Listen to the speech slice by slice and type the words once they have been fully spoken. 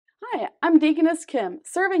Hi, I'm Deaconess Kim,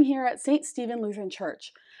 serving here at St. Stephen Lutheran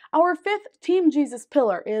Church. Our fifth Team Jesus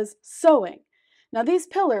pillar is sowing. Now, these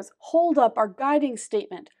pillars hold up our guiding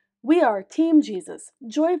statement. We are Team Jesus,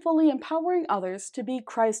 joyfully empowering others to be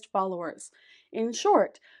Christ followers. In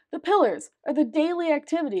short, the pillars are the daily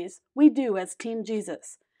activities we do as Team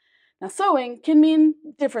Jesus. Now, sewing can mean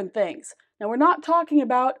different things. Now, we're not talking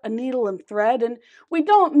about a needle and thread, and we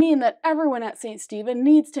don't mean that everyone at St. Stephen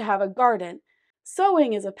needs to have a garden.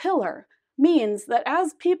 Sowing as a pillar means that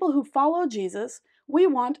as people who follow Jesus, we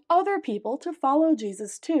want other people to follow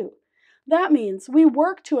Jesus too. That means we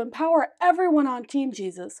work to empower everyone on Team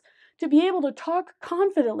Jesus to be able to talk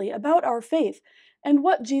confidently about our faith and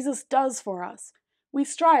what Jesus does for us. We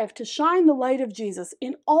strive to shine the light of Jesus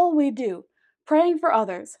in all we do, praying for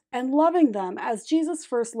others and loving them as Jesus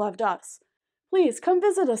first loved us. Please come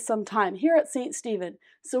visit us sometime here at St. Stephen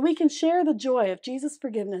so we can share the joy of Jesus'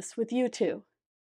 forgiveness with you too.